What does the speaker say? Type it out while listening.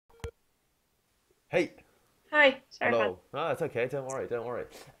Hey, Hi, sorry about hello. No, it's okay. Don't worry. Don't worry.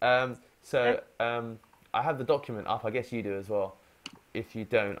 Um, so that. um, I have the document up. I guess you do as well. If you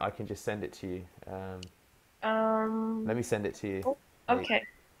don't, I can just send it to you. Let me send it to you. Oh, Wait, okay,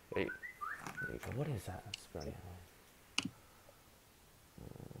 wait, wait. What is that? That's very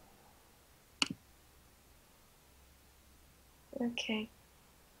annoying. okay.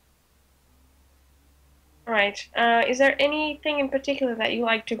 All right. Is there anything in particular that you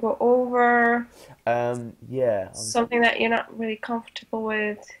like to go over? Yeah. Something that you're not really comfortable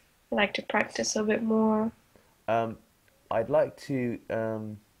with? You like to practice a bit more? Um, I'd like to.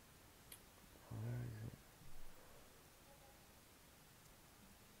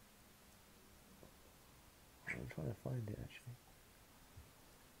 I'm trying to find it actually.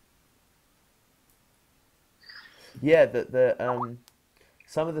 Yeah, the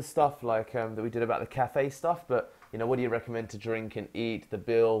some of the stuff like that we did about the cafe stuff, but what do you recommend to drink and eat? The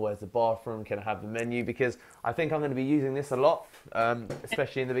bill, where's the bathroom? Can I have the menu? Because I think I'm going to be using this a lot,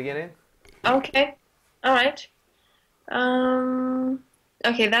 especially in the beginning. Okay. All right. Um,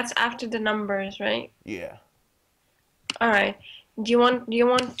 okay, that's after the numbers, right? Yeah. All right. Do you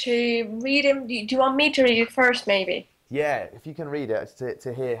want to read him? Do you want me to read it first, maybe? Yeah, if you can read it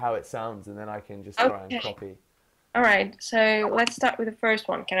to hear how it sounds, and then I can just try and Okay. copy. All right. So let's start with the first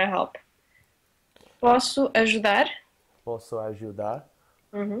one. Can I help? Posso ajudar? Posso ajudar?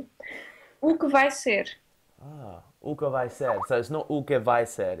 Uhum. O que vai ser? Ah, o que vai ser. So it's not o que vai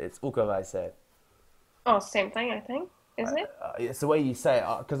ser, it's o que vai ser. Oh, same thing, I think. Is it? It's the way you say it,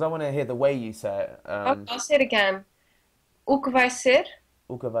 because I want to hear the way you say it. Okay, I'll say it again. O que vai ser?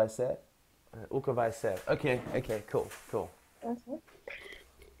 O que vai ser? O que vai ser. Okay, okay, cool, cool. Uhum.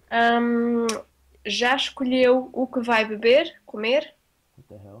 Ahm, já escolheu o que vai beber, comer? What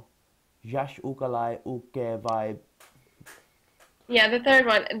the hell? Jash ukalai uke vai. Yeah, the third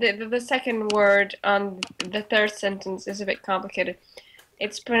one, the second word on the third sentence is a bit complicated.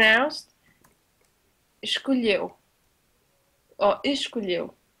 It's pronounced escolheu or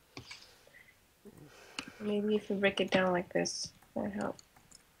escolheu. Maybe if we break it down like this, that help.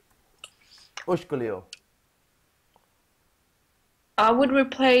 Ushkulio. I would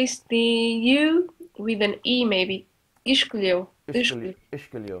replace the U with an E, maybe. Escolheu. Ushkulio. Escolheu.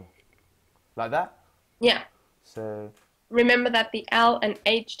 Ushkulio. Like that? Yeah. So, Remember that the L and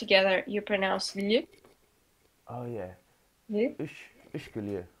H together you pronounce lhe. oh yeah. Lhe.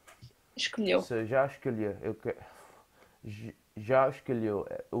 Ushkulio. Escolheu. So, já escolheu. Já escolheu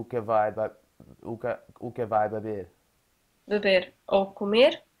o que vai, o que vai beber. Beber ou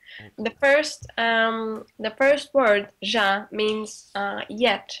comer. Okay. The first word já means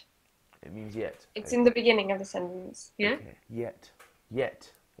yet. It means yet. It's in Okay. the beginning of the sentence. Yeah. Okay. Yet.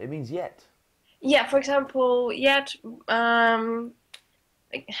 Yet. It means yet. Yeah. For example, yet.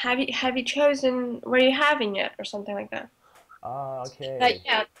 Like, have you chosen where you're having it or something like that? Ah, That okay.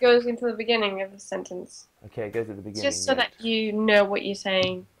 yet goes into the beginning of the sentence. Okay, it goes at the It's just beginning, so that yet. you know what you're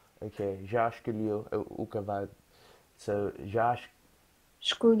saying. Okay. Já escolheu o que vai. So, já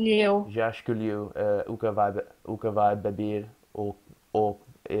Escolheu já escolheu o que vai beber ou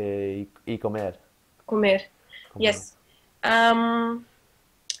comer. comer. Comer. Yes. Um,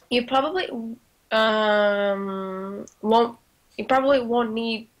 you probably won't. You probably won't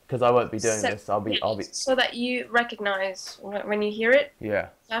need Because I won't be doing set. this. I'll Yeah, be. I'll be. just so that you recognize when you hear it. Yeah.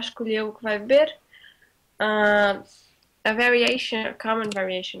 Já escolheu o que vai beber. Um, a variation, a common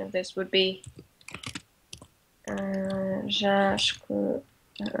variation of this would be já escolheu.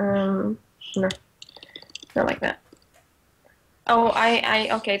 No, not like that. Oh,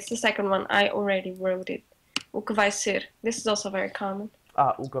 okay, it's the second one. I already wrote it. O que vai ser? This is also very common.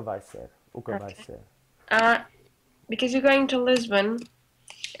 Ah, o que vai ser? O que vai Okay. ser? Uh, because you're going to Lisbon,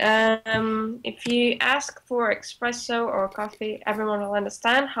 if you ask for espresso or coffee, everyone will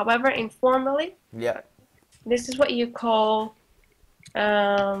understand. However, informally, Yeah. this is what you call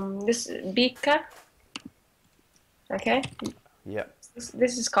this bica. Okay, Yeah.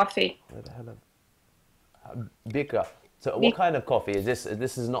 this is coffee. Where the hell Bika. So what Bic- kind of coffee is this?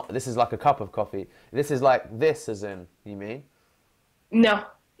 This is not. This is like a cup of coffee. This is like this, as in. You mean? no,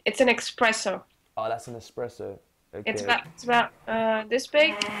 it's an espresso. Oh, that's an espresso. It's Okay. about it's about this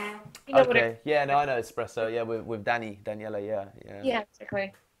big. You know what it? Okay. Yeah. No, I know espresso. Yeah, with Daniela. Yeah. Yeah. Yeah,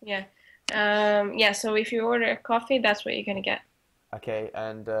 exactly. Yeah. Yeah, so if you order a coffee, that's what you're gonna get. Okay.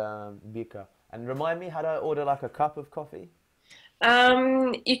 And Bika. And remind me, how do I order like a cup of coffee?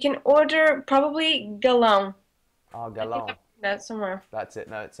 You can order probably galon. Oh, I think I've galon. seen that somewhere. That's it.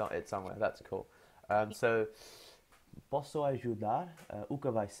 No, it's not. It's somewhere. That's cool. So, posso ajudar? O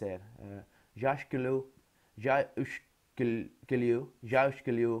que vai ser? Já escolheu? Já escolheu, já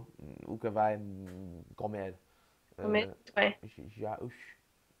escolheu o que vai comer. Muito Uh, bem. já os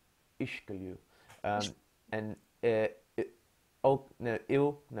escolheu. And não,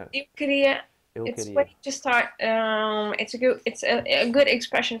 eu, não, Eu queria. eu It's way queria. to start. It's a good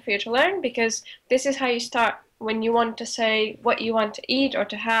expression for you to learn because this is how you start when you want to say what you want to eat or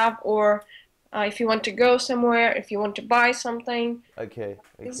to have, or if you want to go somewhere, if you want to buy something. Okay,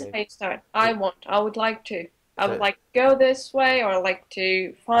 This is okay. how you start. It, I would like to. I would so, like to go this way, or I like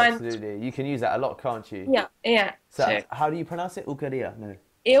to find. absolutely. You can use that a lot, can't you? Yeah, yeah. So, So, how do you pronounce it? Eu queria. No.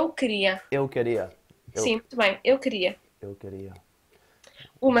 eu queria. Eu queria. Sim, muito bem. Eu queria. Eu queria.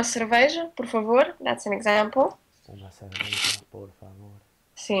 Uma cerveja, por favor. That's an example. Uma cerveja, por favor.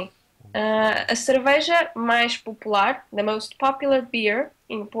 Sim. A cerveja mais popular, the most popular beer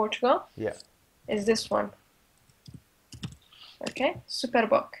in Portugal, Yeah. is this one. Okay,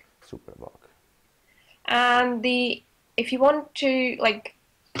 Superboc. Superboc. And if you want to, like,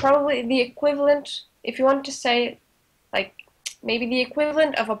 probably the equivalent, if you want to say, like, maybe the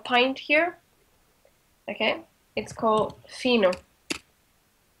equivalent of a pint here, okay, it's called fino.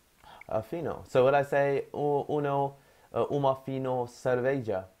 Fino. So would I say uma fino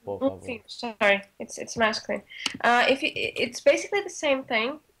cerveja, por favor? Fino, sorry, it's masculine. It's basically the same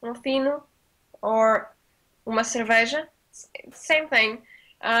thing, um fino or uma cerveja, it's the same thing.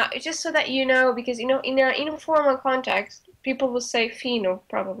 It's just so that you know, because in an informal context, people will say fino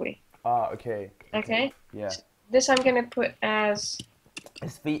probably. Okay. Okay. Yeah. This I'm gonna put as.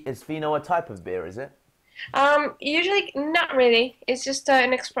 Is fino a type of beer? Is it? Usually not really. It's just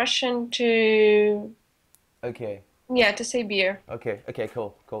an expression to, Okay. yeah, to say beer. Okay. Okay.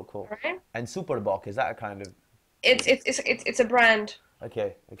 Cool. Cool. Cool. Right? And Superboc, is that a kind of? It's a brand.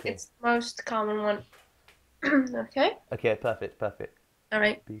 Okay. Okay. It's the most common one. Okay. Okay. Perfect. Perfect. All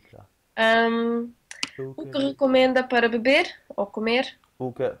right. Bica. O que recomenda para beber ou comer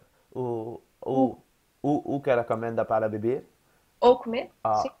O que o que recomenda para beber? ou comer?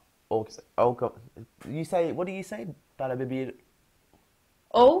 Sim. You say, what do you say? Para beber.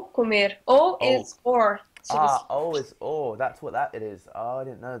 Ou comer. Ou Oh. is or. Is oh. That's what that it is. Oh, I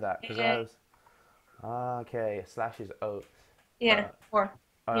didn't know that because I was. Okay, slash is O. Yeah, or.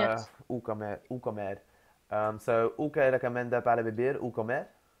 Yes. O comer. So, o que recomenda para beber? O comer?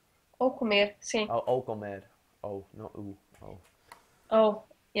 Ou comer, sim. Oh, o comer. Oh, not o. Oh. Oh,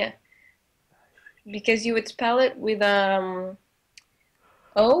 yeah. Because you would spell it with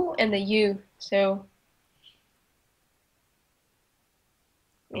O and the U. So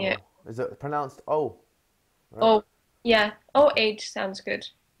yeah. Oh. Is it pronounced O? Right? Oh, yeah. OH sounds good.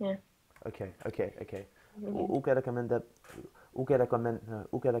 Yeah. Okay. O que recomenda? O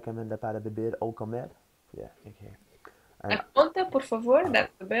que recomenda para beber ou comer? Yeah. Okay. A conta, por favor.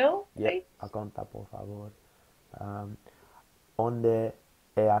 That's the bill. Yeah. A conta, por favor. Onde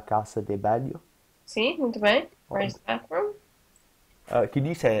é a casa de banho? Sim, muito bem. Where's the bathroom? Can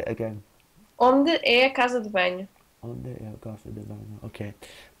you say it again? Onde é a casa de banho? Onde é a casa de banho? Okay.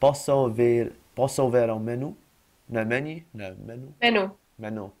 Posso ver o menu? No, menu? No, menu?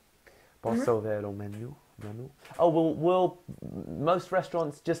 Menu. Posso ver o menu? Oh, will most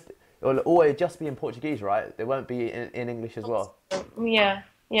restaurants will always just be in Portuguese, right? They won't be in English as well. Yeah.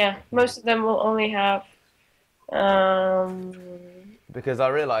 Most of them will only have. Because I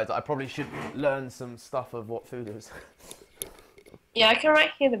realised I probably should learn some stuff of what food is. Yeah, I can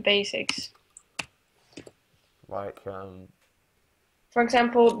write here the basics. Like, For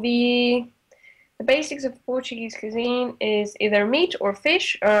example, the basics of Portuguese cuisine is either meat or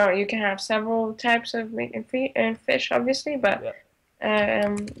fish. You can have several types of meat and fish, obviously, but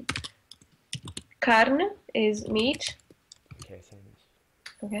yeah. carne is meat. Okay, same as.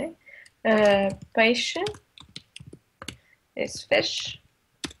 Okay. Peixe is fish.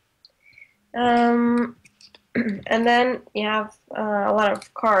 And then you have a lot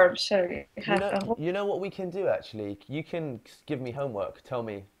of carbs. So you have a whole. You know what we can do actually? You can give me homework. Tell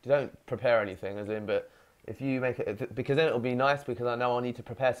me. Don't prepare anything, as in, but if you make it, because then it'll be nice because I know I'll need to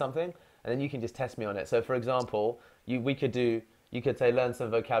prepare something, and then you can just test me on it. So, for example, you could say learn some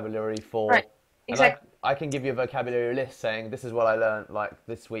vocabulary for. Right. Exactly. I can give you a vocabulary list saying this is what I learned like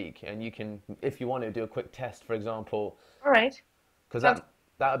this week, and you can, if you want to, do a quick test, for example. All right. Because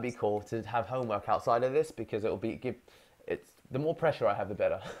that would be cool to have homework outside of this because it's the more pressure I have, the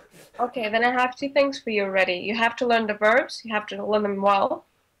better. Okay, then I have two things for you already. You have to learn the verbs. You have to learn them well.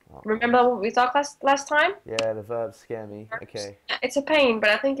 Remember what we talked last time? Yeah, the verbs scare me. Okay. It's a pain, but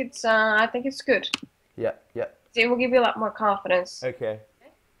I think it's good. Yeah. It will give you a lot more confidence. Okay.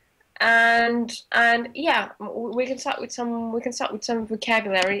 And we can start with some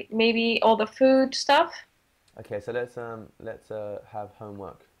vocabulary. Maybe all the food stuff. Okay, so let's have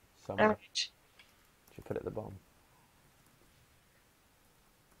homework somewhere. Alright. Should put it at the bottom.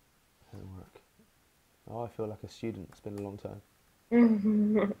 Homework. Oh, I feel like a student. It's been a long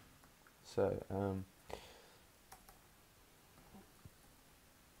time. So,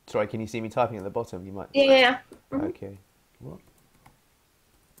 sorry, can you see me typing at the bottom? You might. Yeah. Okay. What?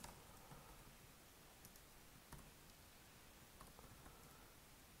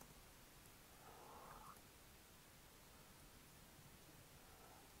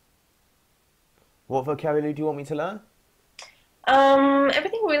 What vocabulary do you want me to learn?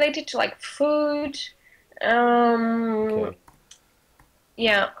 Everything related to like food. Um, Okay.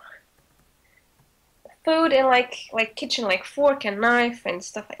 yeah, food and like kitchen, like fork and knife and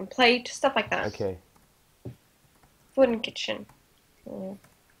stuff and plate, stuff like that. Okay. Food and kitchen. Mm,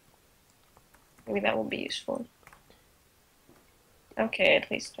 maybe that will be useful. Okay, at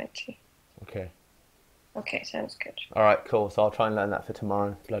least 20. Okay. Okay, sounds good. All right. Cool. So I'll try and learn that for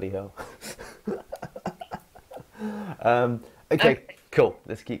tomorrow. Bloody hell. Okay. Okay, Cool.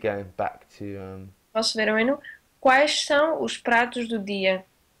 Let's keep going back to. posso ver o menu? Quais são os pratos do dia?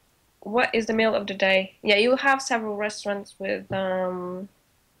 What is the meal of the day? Yeah, you have several restaurants with Where,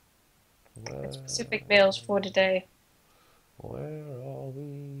 specific meals for the day. where are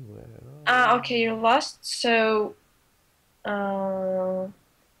we? Where are Ah, we? okay, you're lost. So, uh,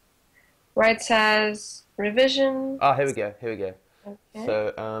 where it says revision. Ah, here we go. Here we go. Okay.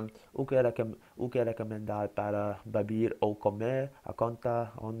 So, o que recomendar para beber ou comer a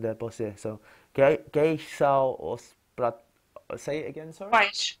conta onde você. So, que são os pratos? Say it again, sorry.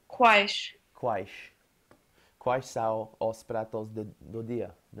 Quais. Quais? Quais são os pratos do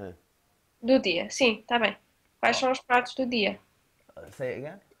dia? No. Do dia. Sim, tá bem. Quais Oh, são os pratos do dia? say it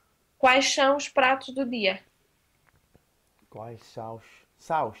again. Quais são os pratos do dia? Quais são os...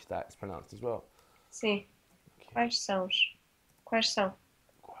 Saus, that's pronounced as well. Sim. Okay. Quais são os? Quais são?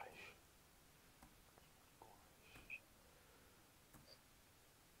 Quais?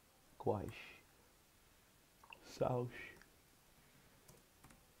 Quais? Saus.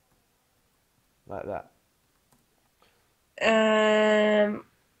 Like that.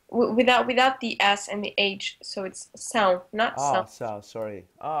 Without the S and the H, so it's são, not Ah, são. sal, sorry.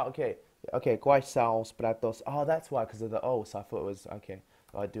 Ah, okay. Okay, quais são os pratos? Oh, that's why, because of the O, so I thought it was, okay.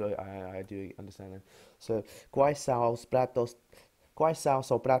 I do understand that. So, quais são os pratos? Quais são os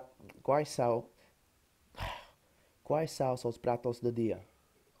pratos? Quais são os pratos do dia?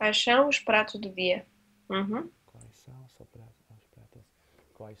 Quais são os pratos do dia? Uhum. Quais são os pratos?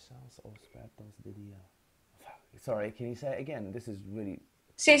 Quais são os pratos do dia? Sorry, can you say it again? This is really...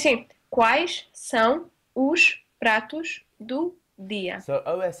 Sim. Quais são os pratos do dia? So,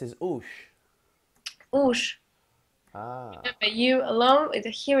 OS is os. Os. Ah, Remember, you alone,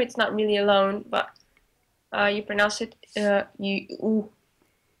 here it's not really alone, but you pronounce it u.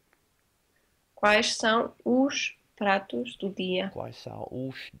 Quais são os pratos do dia? quais são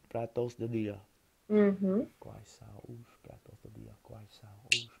os pratos do dia? Uhum. Quais são os pratos do dia? Quais são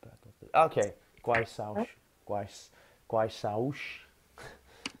os pratos do dia? Okay, quais são os... Quais são os...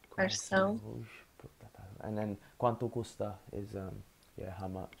 Quais são? os... And then quanto custa is, yeah, how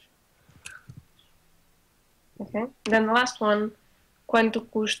much? Okay. Then the last one, quanto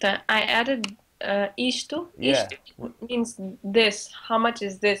custa? I added isto. Yeah. Isto means this. How much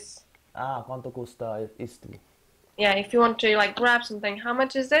is this? Ah, quanto custa isto? Yeah, if you want to like grab something, how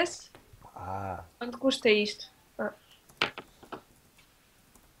much is this? Ah, Quanto custa isto?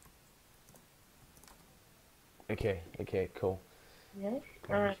 okay, cool. Yeah.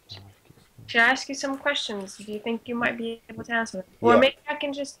 All right. Should I ask you some questions? Do you think you might be able to answer them? Or Yeah. maybe I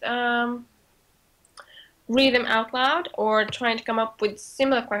can just read them out loud, or trying to come up with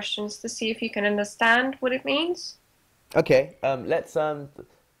similar questions to see if you can understand what it means. Okay, let's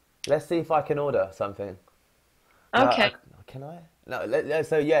see if I can order something. No, Okay. can I? No,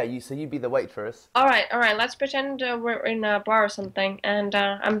 so yeah, you be the waitress. All right. Let's pretend we're in a bar or something, and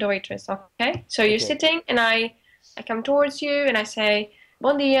I'm the waitress. Okay. So you're Okay. sitting, and I come towards you, and I say,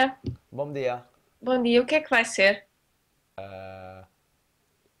 "Bom dia, Bom dia. bom dia. O que é que vai ser?"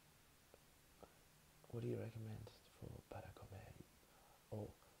 What do you recommend for para comer ou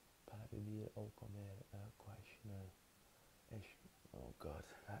para beber ou comer quais? No. Oh God,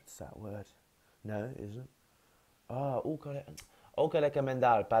 that's that word. No, isn't. Ah, o que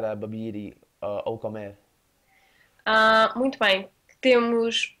recomendar para beber ou comer? Muito bem.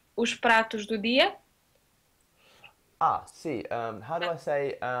 Temos os pratos do dia. Ah, see. How do I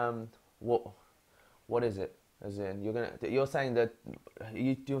say what is it? As in, you're saying that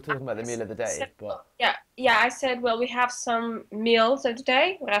you're talking about the meal of the day, but Yeah. I said, well, we have some meals of the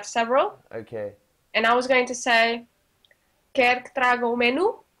day. We have several. okay. And I was going to say, quer que traga o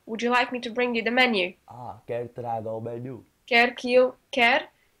menu? Would you like me to bring you the menu? Ah, quer traga o menu. Quer que eu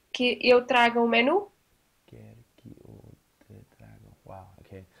traga o menu? Quer que eu te traga. Wow.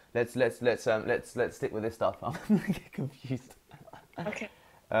 Okay. Let's stick with this stuff. I'm gonna get confused. Okay.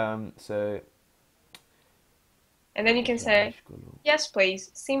 So. And then you can say, yes,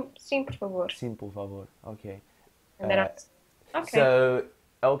 please. Sim, por favor. Sim, por favor. Okay. And then okay. So,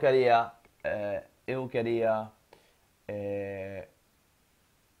 eu queria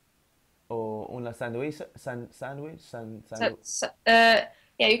uma sanduíche, sandwich.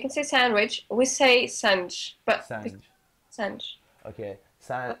 Yeah, you can say sandwich. We say sanj, but Sanj. sanj. Ok.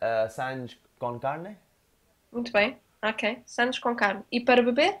 Sanj com carne? Muito bem. Ok. Sanj com carne. E para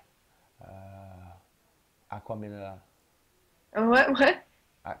beber? Aqua mineral. What?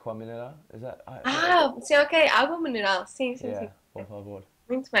 Aqua mineral? Is that? Sim, ok. Água mineral. Sim, sim, Yeah, sim. por favor.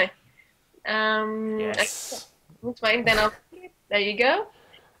 Muito bem. Yes. Muito bem. Then there you go.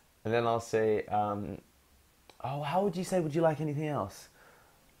 And then I'll say, how would you say, would you like anything else?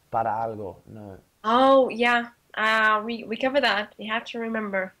 Para algo? No. Oh, yeah. We cover that. You have to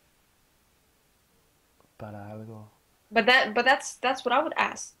remember. Para algo. But that's what I would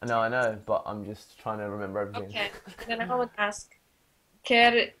ask. No, I know, but I'm just trying to remember everything. Okay. Then I would ask,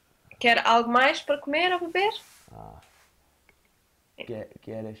 quer algo mais para comer ou beber?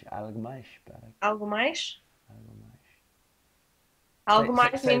 Queres algo mais? Para Algo mais? algo mais. Algo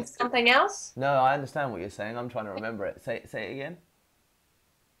mais means something else? No, I understand what you're saying. I'm trying to remember it. Say it again.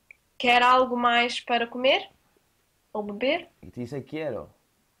 Quer algo mais para comer ou beber? Do you say quiero?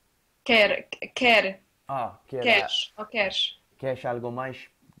 Quer. Queres. Queres. Queres algo mais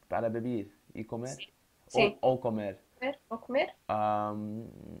para beber e comer? Sim. Ou comer. Comer ou comer? How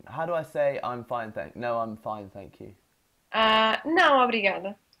do I say I'm fine, thank? No, I'm fine, thank you. Não,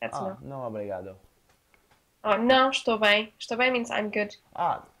 obrigada. That's no. Não, obrigado. Oh, não, estou bem. Estou bem means I'm good.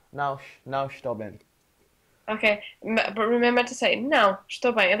 Não estou bem. Okay, but remember to say não,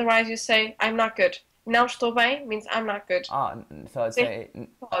 estou bem. Otherwise you say I'm not good. Não estou bem means I'm not good. So I'd say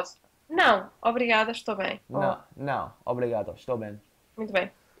Pause. Não, obrigada, estou bem. não, obrigado, estou bem. Muito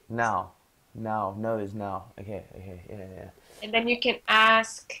bem. Now, no is now. Okay, yeah. And then you can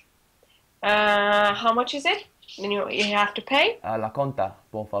ask, how much is it? Then you have to pay. La conta,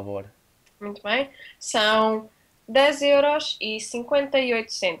 por favor. Muito bem. São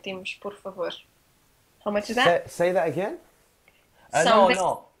 10,58 €, por favor. How much is that? Say that again?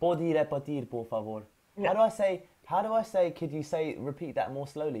 No. Pode repetir, por favor. No. How do I say, could you repeat that more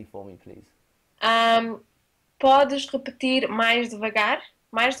slowly for me, please? Podes repetir mais devagar?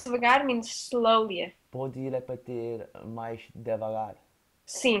 Mais devagar means slowly. Pode repetir mais devagar?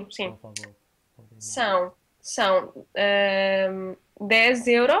 Sim. Por favor. São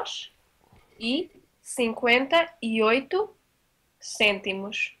 10,58 €.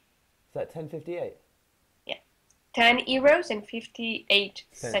 Is that 10.58? Yeah. 10 € and 58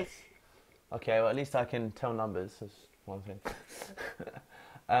 cents. Okay, well at least I can tell numbers. That's one thing.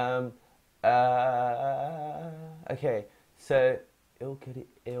 Okay, so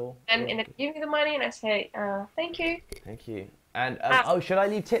And I give you the money and I say, thank you. Thank you. And should I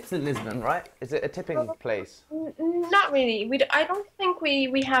leave tips in Lisbon? Right? Is it a tipping place? Not really. I don't think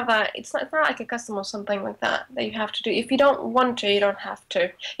we have a. It's not like a custom or something like that you have to do. If you don't want to, you don't have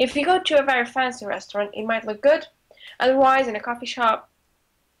to. If you go to a very fancy restaurant, it might look good. Otherwise, in a coffee shop,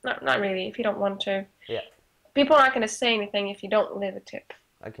 not really. If you don't want to. Yeah. People aren't going to say anything if you don't leave a tip.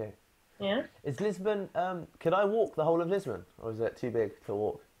 Okay. Yeah. Is Lisbon? Could I walk the whole of Lisbon, or is it too big to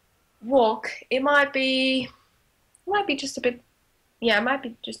walk? Walk. It might be just a bit. Yeah, it might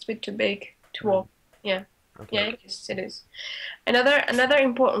be just a bit too big to walk. Yeah. Okay. Yeah, it is. Another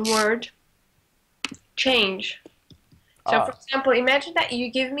important word. Change. So, for example, imagine that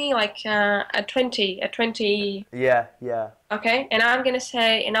you give me like a 20. Yeah. Okay, and I will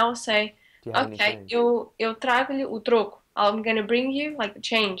say, Do you have any okay, change? eu trago-lhe o troco. I'm gonna bring you like the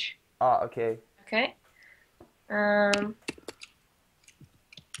change. Okay. Okay.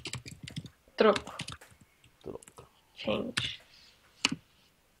 Troco. Change.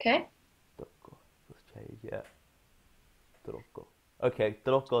 Okay. Troco. Change. Yeah. Troco. Okay.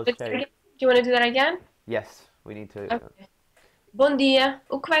 Troco Do change. you want to do that again? Yes, we need to. Okay. Bom dia.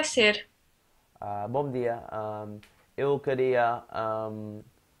 O que vai ser? Bom dia. Eu queria.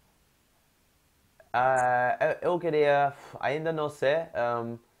 Eu queria. Ainda não sei.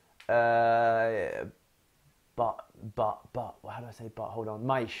 But. How do I say but? Hold on.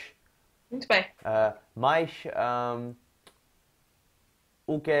 Mais. Muito bem. Mais.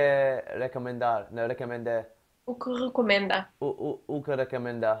 O que recomendar? Não, recomendar. O que recomenda? O que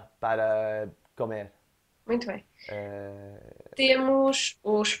recomenda para Comer. Muito bem. Eh, Temos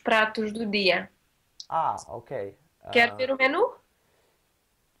os pratos do dia. ok. Quer ver o menu?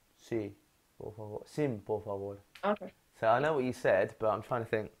 Sí, por favor. Sim, por favor. Ok. So I know what you said, but I'm trying to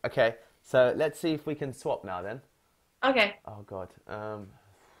think. Okay, so let's see if we can swap now then. Okay. Oh God.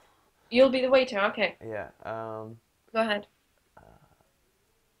 You'll be the waiter. Okay. Yeah. Go ahead.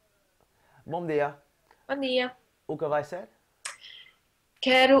 Bom dia. Bom dia. O que vai ser?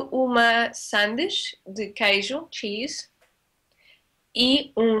 Quero uma sandes de queijo, cheese,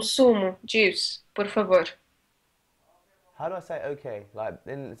 e um sumo, juice, por favor. How do I say okay? Like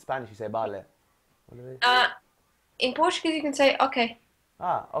in Spanish you say vale. What do they- In Portuguese you can say okay.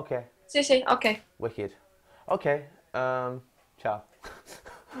 Okay. Sim, sim, okay. Wicked. Okay. Ciao.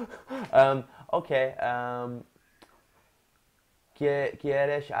 Okay.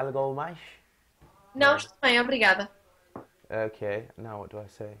 Quieres algo mais? Não, estou bem, obrigada. Okay. Now what do I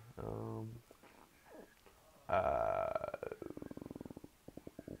say? Uh,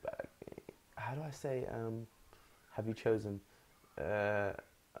 how do I say? Have you chosen?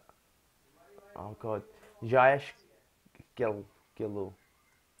 Oh God. Já esquilo.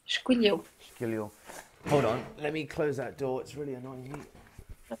 Escolheu. Esquilio. Hold on. Let me close that door. It's really annoying me.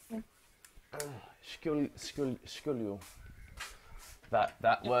 Okay. Esquilio.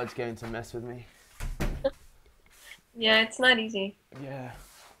 That word's going to mess with me. Yeah, it's not easy. Yeah.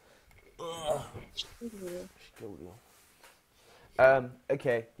 Escolheu. Esquilio.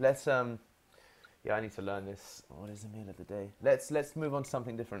 Okay. Let's Yeah, I need to learn this. What is the meal of the day? Let's move on to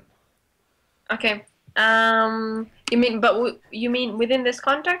something different. Okay. You mean within this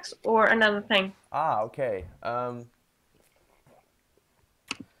context or another thing? Okay.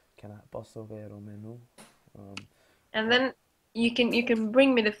 Can I posso ver o menu? And then you can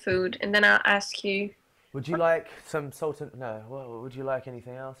bring me the food, and then I'll ask you. Would you like some salt and no? Well, would you like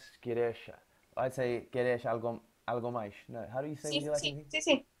anything else? Queres? I'd say queres algo mais. No. How do you say? Sim, Would you like sim, anything? sim,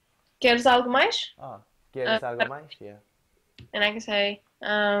 sim. Queres algo mais? Queres algo mais? Yeah. And I can say,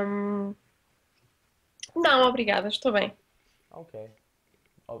 não, obrigada, estou bem. Okay.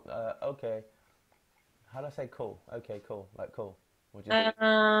 Okay. How do I say cool? Okay, cool. Like cool. What do you think?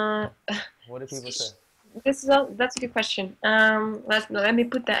 What do people say? That's a good question. Let me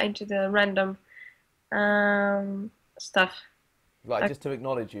put that into the random stuff. Like just to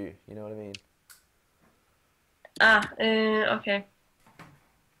acknowledge you. You know what I mean? Okay.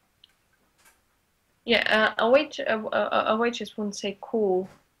 Yeah, a waitress wouldn't say cool.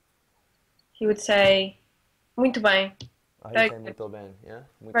 He would say muito bem, I very say good, muito bem. Yeah.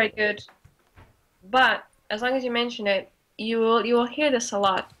 Muito very bem. good. But as long as you mention it, you will hear this a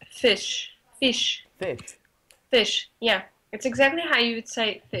lot. Fish, fish, Fish. fish. Yeah, it's exactly how you would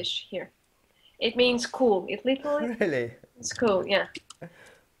say fish here. It means cool. It literally Really? means cool. Yeah.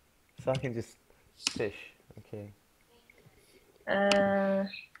 So I can just fish. Okay.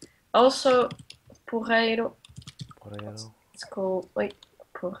 Also, porreiro. Porreiro. It's cool. Wait,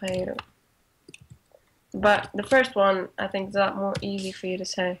 porreiro. But the first one, I think, is a lot more easy for you to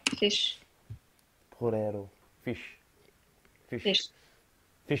say. Fish, Porreiro. Fish. Fish. fish.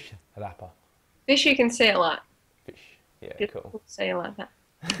 Fish rapper. Fish you can say a lot. Fish. Yeah, People cool. say a lot that.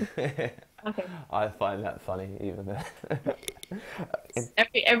 Okay. I find that funny, even though.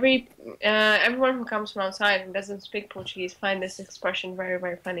 Everyone who comes from outside and doesn't speak Portuguese find this expression very,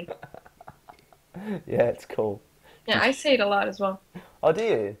 very funny. Yeah, it's cool. Yeah, I say it a lot as well. Oh, do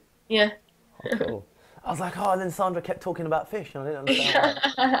you? Yeah. Oh, cool. I was like, oh, and then Sandra kept talking about fish, and I didn't understand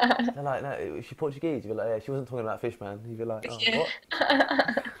why. They're like, no, is she Portuguese? You'd be like, yeah, she wasn't talking about fish, man. You'd be like, oh, Yeah. what?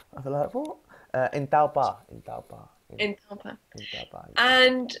 I'd be like, what? In Taupa. In Tampa. In Taupa.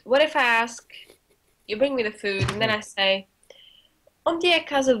 And what if I ask, you bring me the food, and then I say, onde é a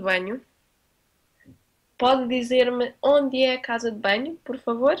casa de banho? Pode dizer-me onde é a casa de banho, por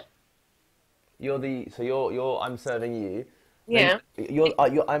favor? I'm serving you. Yeah.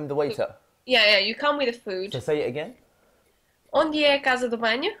 I'm the waiter. Yeah, you come with the food. So say it again. Onde é a casa de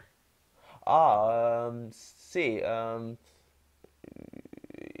banho? Sì,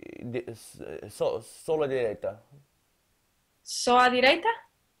 solo direita. Só à direita?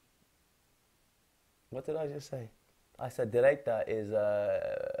 What did I just say? I said direita is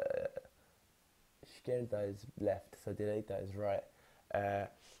esquerda is left, so direita is right.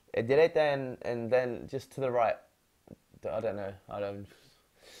 Direita and then just to the right. I don't know.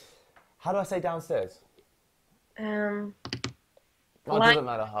 How do I say downstairs? Um, Oh, it like, doesn't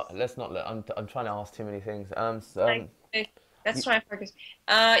matter. Let's not look. I'm trying to ask too many things. okay, let's try and focus.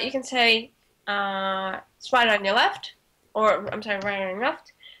 You can say it's right on your left, or I'm sorry, right on your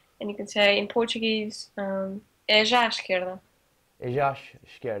left, and you can say in Portuguese, é já à esquerda. É já à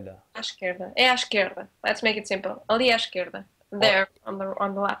esquerda. À esquerda. É à esquerda. Let's make it simple. Ali à esquerda. O- There, on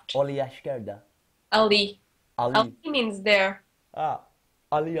the left. Ali à esquerda. Ali. Ali Ali. means there. Ah,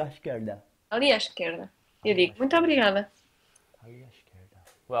 ali à esquerda. Ali à esquerda. Eu Ali à digo, muito esquerda. obrigada. Ali à esquerda.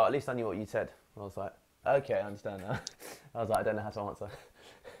 Well, at least I knew what you said. I was like, okay, I understand now. I was like, I don't know how to answer.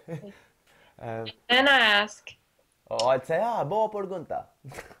 um, Then I ask. or I'd say, boa pergunta.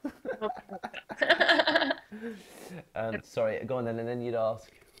 Sorry, go on then, and then you'd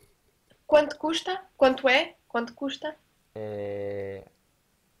ask. Quanto custa? Quanto é? Quanto custa?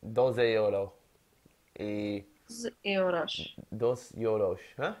 12 euro. E 12 euros. 12 euros.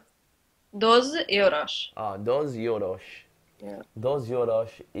 Hã? 12 euros. 12 euros. Yeah. 12 euros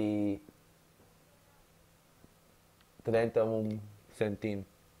e 31 centimo.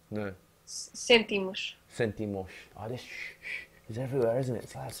 No, Cêntimos. centimos. This is everywhere, isn't it?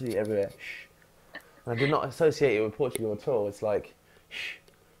 It's absolutely everywhere. And I did not associate it with Portugal at all. It's like,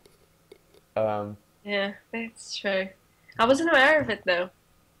 Yeah, that's true. I wasn't aware of it though.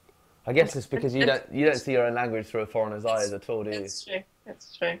 I guess it's because you don't see your own language through a foreigner's eyes at all, do you? That's true.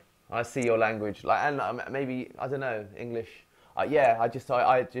 That's true. I see your language, like, and maybe I don't know English. Yeah, I just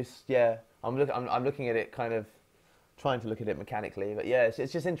yeah. I'm looking at it kind of, trying to look at it mechanically, but yeah, it's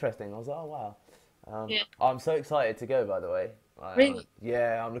just interesting. I was like, oh wow. Yeah. I'm so excited to go. By the way, Really?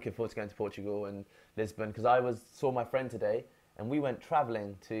 yeah, I'm looking forward to going to Portugal and Lisbon because saw my friend today, and we went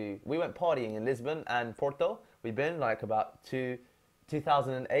partying in Lisbon and Porto. We've been like about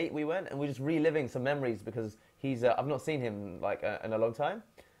 2008 we went, and we're just reliving some memories because I've not seen him like in a long time.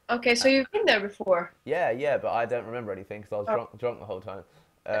 Okay, so you've been there before. Yeah, but I don't remember anything because I was Oh. drunk the whole time.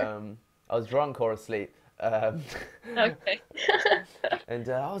 I was drunk or asleep. Okay. And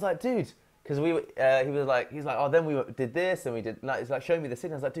I was like, dude, because he's like, oh, then did this and we did. Like, he's like, show me the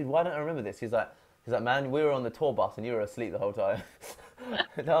city. I was like, dude, why don't I remember this? He's like, man, we were on the tour bus and you were asleep the whole time.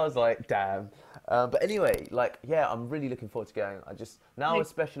 And I was like, damn. But anyway, like, yeah, I'm really looking forward to going.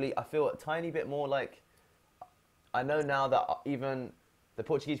 Especially, I feel a tiny bit more like, I know now that even the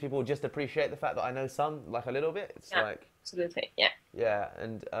Portuguese people just appreciate the fact that I know some, like a little bit. It's Yeah, like, absolutely. Yeah. yeah,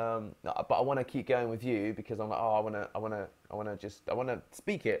 and but I want to keep going with you because I'm like, oh, I want to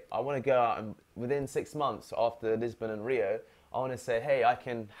speak it. I want to go out and within 6 months after Lisbon and Rio, I want to say, hey, I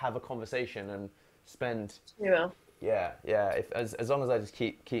can have a conversation and spend. You will. Yeah. If as long as I just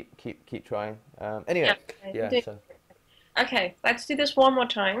keep trying. Anyway, Yeah. yeah. You do. So Okay, let's do this one more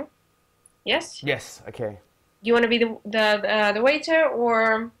time. Yes? yes, okay. Do you want to be the waiter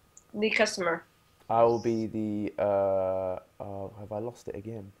or the customer? I will be the. Have I lost it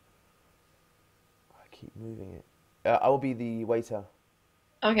again? I keep moving it. I will be the waiter.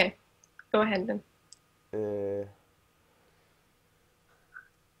 Okay, go ahead then. Uh,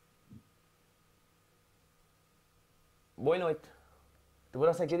 Boa noite. Would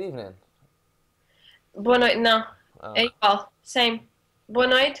I say good evening? Boa noite. No, Oh. é igual. Same. Boa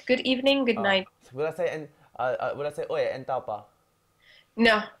noite, good evening, good night. So would I say oi en taupa?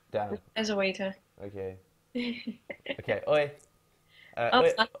 No, Damn. as a waiter. Okay. Okay. Oi.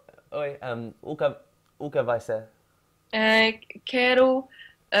 Olá. Oi. O que vai ser?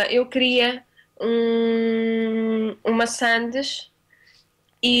 Eu queria uma sandes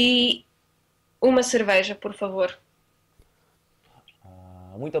e uma cerveja, por favor.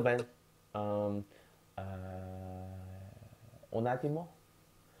 Muito bem. Un attimo.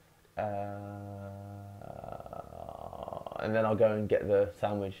 And then I'll go and get the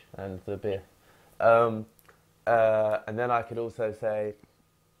sandwich and the beer. And then I could also say,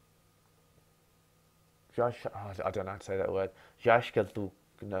 I don't know how to say that word. Já escolhi,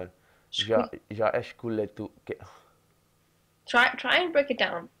 no. Já escolhi tu. Try and break it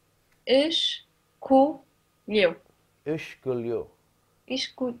down. Escolheu. Escolheu.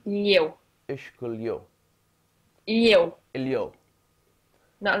 Escolheu. Escolheu. Lheu. Lheu.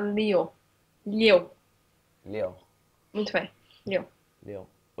 Não, lheu. Lheu. Lheu. Muito bem. Lheu. Lheu.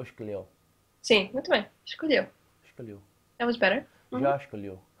 Escolheu. Sim, muito bem. Escolheu. Escolheu. That was better. Já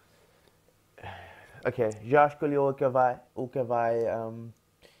escolheu. Ok, já escolheu o que vai,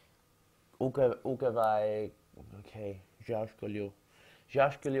 ok, já escolheu. Já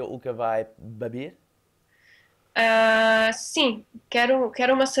escolheu o que vai beber? Sim, quero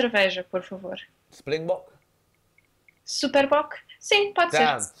uma cerveja, por favor. Springbok? Superboc? Sim, pode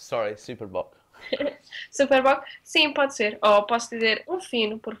Damn, ser. sorry, Superbok. Superboc? Sim, pode ser. Ou posso dizer um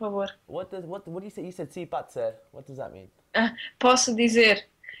fino, por favor. What do you say? You said si patser. What does that mean? Posso dizer.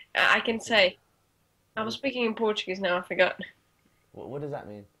 I can say. I was speaking in Portuguese now, I forgot. What does that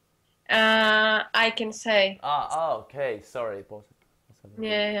mean? I can say. Okay, sorry, boss.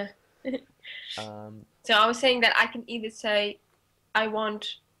 Yeah. Um, So I was saying that I can either say I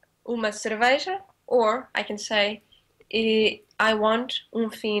want uma cerveja, or I can say I want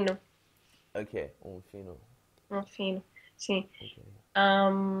fino. Okay, fino. Fino, sim.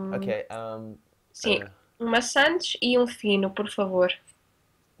 Okay. Um, Okay. sim, uma Santos e fino, por favor.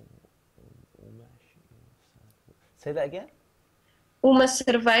 Say that again. Uma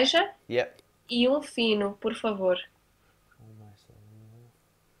cerveja Yep. e fino, por favor.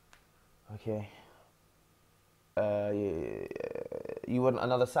 Okay. You want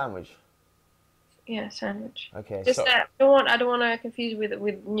another sandwich? Yeah, sandwich. Okay. Just So that I don't want to confuse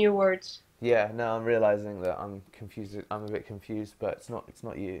with new words. yeah. No, I'm realizing that I'm confused. I'm a bit confused, but it's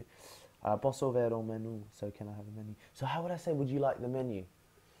not you. Posso ver o menu? So can I have a menu? So how would I say? Would you like the menu?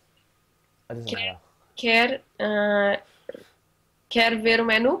 It doesn't matter. Quer, quer ver o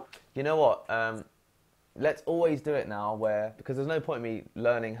menu? You know what? Let's always do it now where, because there's no point in me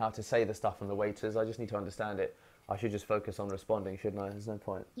learning how to say the stuff from the waiters, I just need to understand it. I should just focus on responding, shouldn't I? There's no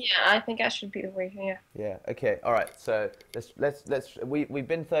point. Yeah, I think I should be the waiter, yeah. Yeah, okay, alright, so we've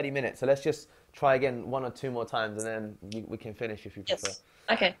been 30 minutes, so let's just try again one or two more times and then we can finish if you prefer. Yes.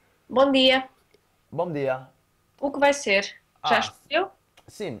 Ok. Bom dia. Bom dia. O que vai ser? Já Ah, escolheu?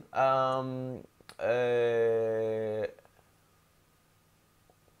 sim,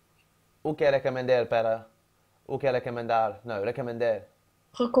 o que é recomendar para, o que é recomendar, não, recomendar,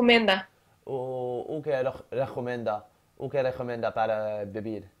 Recomenda. o que é recomenda, o que é recomenda para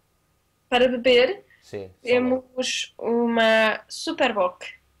beber? Para beber, Sim, solo. temos uma Superboc.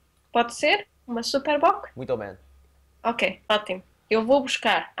 Pode ser? Uma Superboc? Muito bem. Ok, ótimo. Eu vou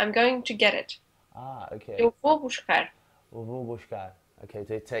buscar. I'm going to get it. Ah, okay. Eu vou buscar. Vou buscar. Okay,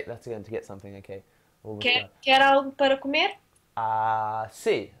 to take, that's again to get something, okay. Vou Quer, buscar. quer algo para comer? Ah,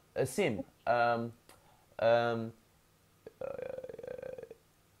 sim, sim. Um,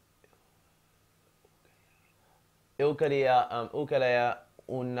 eu queria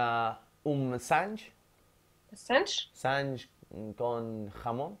sangue, Santos? sangue com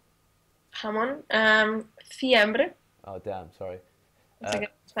jamón. Ramon? Fiambre. Oh, damn, sorry. It's okay.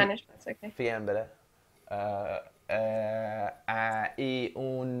 Spanish, but it's okay. Fiambre. E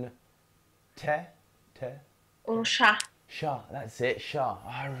té, té. Chá. Sha, that's it, Sha.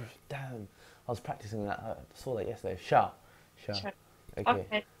 Oh, damn. I was practicing that. I saw that yesterday. Sha. Sha. Chá. Okay.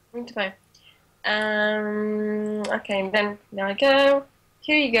 Ok, muito bem. Okay, then now I go.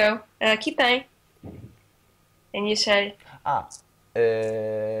 Here you go. Aqui tem. And you say, Ah,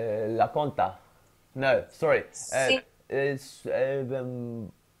 la conta. No, sorry. sim,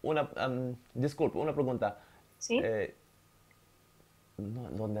 Una, disculpe, una pregunta. sim,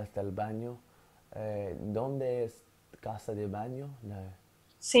 ¿Dónde está el baño? ¿Dónde es casa de baño? No.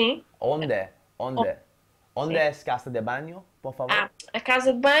 sim. ¿Dónde? ¿Dónde? ¿Dónde Sim. es casa de baño, por favor? A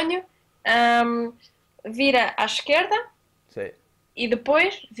casa de banho vira à esquerda Sí. e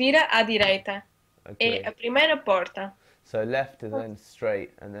depois vira à direita. Okay. É a primeira porta. So left and then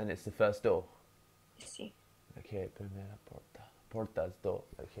straight, and then it's the first door. Sim. Okay, primera porta. Porta's door.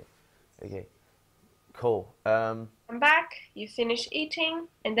 Okay. Okay. Cool. Come back, you finish eating,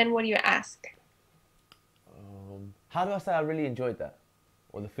 and then what do you ask? How do I say I really enjoyed that?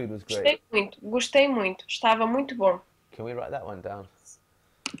 Or the food was great? Gostei muito, gostei muito, estava muito bom. Can we write that one down?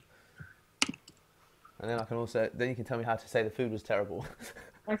 And then I can also, then you can tell me how to say the food was terrible.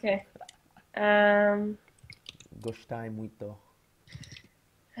 Ok. Gostei muito.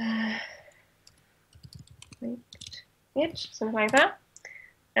 Something like that.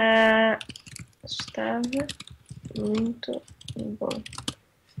 Estava muito bom.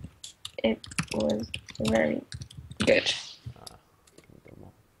 It was very good. Muito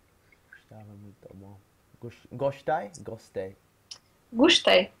bom. Estava muito bom. Gostei? Gostei.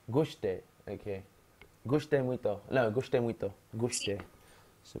 Gostei. Gostei. Okay. Gostei muito. No, gostei muito. Gostei.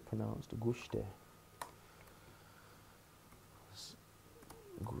 So pronounced gostei.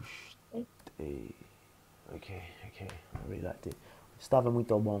 Gostei. Okay, okay. I really liked it. Estava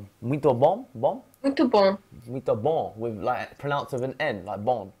muito bom. Muito bom? Bom? Muito bom. Muito bom. With like pronounced with an N, like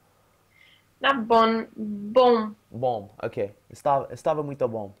bon. Not bom, bom. Bom. Okay. Estava muito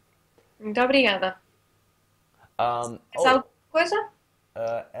bom. Muito obrigada. Mais alguma coisa?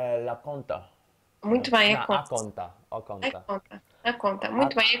 La conta. Muito bem, Não, a conta. a conta. A A conta. conta. A conta.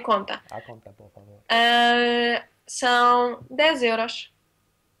 Muito bem, a conta. A conta, por favor. São 10 euros.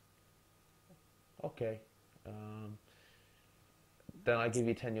 Okay. Then I give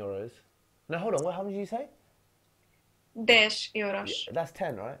you 10 euros. No, hold on. How much did you say? 10 euros. That's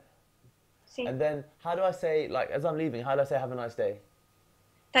 10, right? Sim. And then how do I say, like, as I'm leaving, how do I say have a nice day?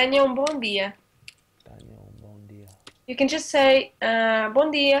 Tenha bom dia. Daniel, bom dia. You can just say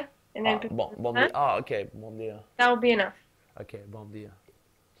bom dia. And then Bom dia. Ah, okay. Bom dia. that will be enough. Okay, bom dia.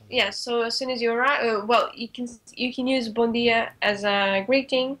 Yeah, so as soon as you arrive, well, you can use bom dia as a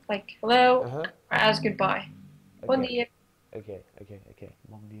greeting, like hello, Uh-huh. or as goodbye. Bom Okay. dia. Okay.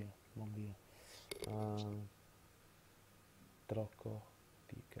 Bom dia. Bom dia. Um, troco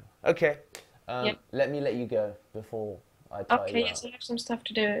dica. Okay. Yeah. Let me let you go before I tire Okay, you yes, out. I have some stuff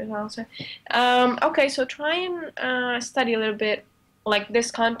to do as well. So, okay, so try and study a little bit like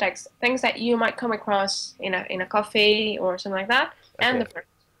this context, things that you might come across in a coffee or something like that, and the Okay. verbs.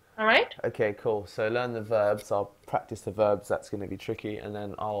 All right? Okay, cool. So learn the verbs. I'll practice the verbs. That's going to be tricky, and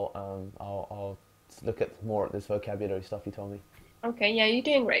then I'll look at more at this vocabulary stuff you told me. Okay, yeah, you're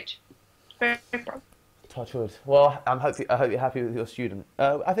doing great. Very proud. Touch wood. Well, I hope you're happy with your student.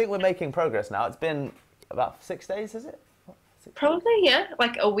 I think we're making progress now. It's been about 6 days, is it? 6 days? Probably, yeah,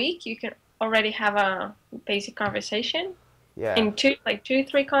 like a week, you can already have a basic conversation Yeah. in two,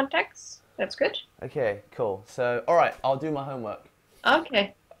 3 contexts. That's good. Okay, cool. So, all right, I'll do my homework.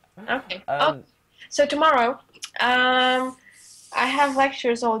 Okay, okay. Oh, Um, so tomorrow, um, I have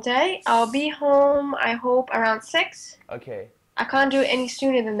lectures all day. I'll be home, I hope, around 6. okay, I can't do it any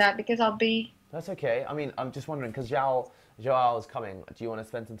sooner than that because I'll be. that's okay. I mean, I'm just wondering because Joao is coming. Do you want to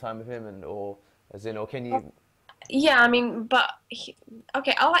spend some time with him, or as in, or can you? Yeah, I mean,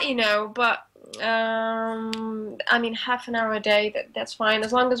 okay, I'll let you know. But I mean, half an hour a day. That's fine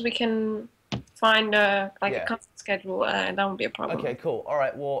as long as we can find like a Yeah. constant schedule. That won't be a Okay, problem. cool. All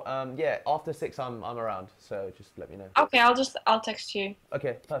right. Well, yeah. After 6, I'm around. So just let me know. Okay, I'll text you.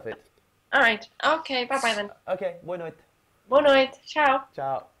 Okay, perfect. All right. Okay. Bye bye then. Okay. Boa noite. Boa noite. Ciao.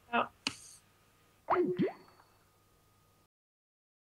 Ciao. Ciao.